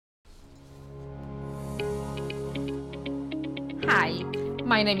Hi,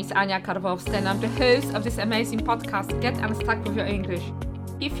 my name is Ania Karwowska and I'm the host of this amazing podcast, Get Unstuck with Your English.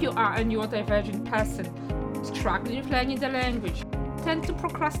 If you are a neurodivergent person, struggling with learning the language, tend to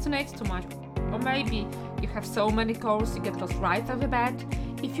procrastinate too much, or maybe you have so many goals you get lost right off the bat,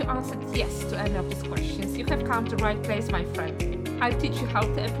 if you answered yes to any of these questions, you have come to the right place, my friend. I'll teach you how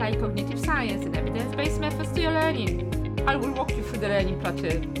to apply cognitive science and evidence-based methods to your learning. I will walk you through the learning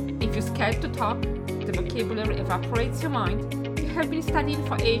plateau. If you're scared to talk, the vocabulary evaporates your mind. You have been studying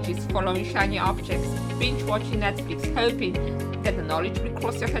for ages, following shiny objects, binge-watching Netflix, hoping that the knowledge will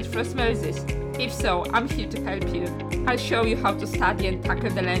cross your head through osmosis. If so, I'm here to help you. I'll show you how to study and tackle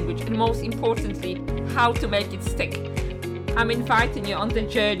the language, and most importantly, how to make it stick. I'm inviting you on the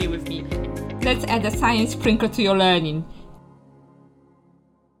journey with me. Let's add a science sprinkle to your learning.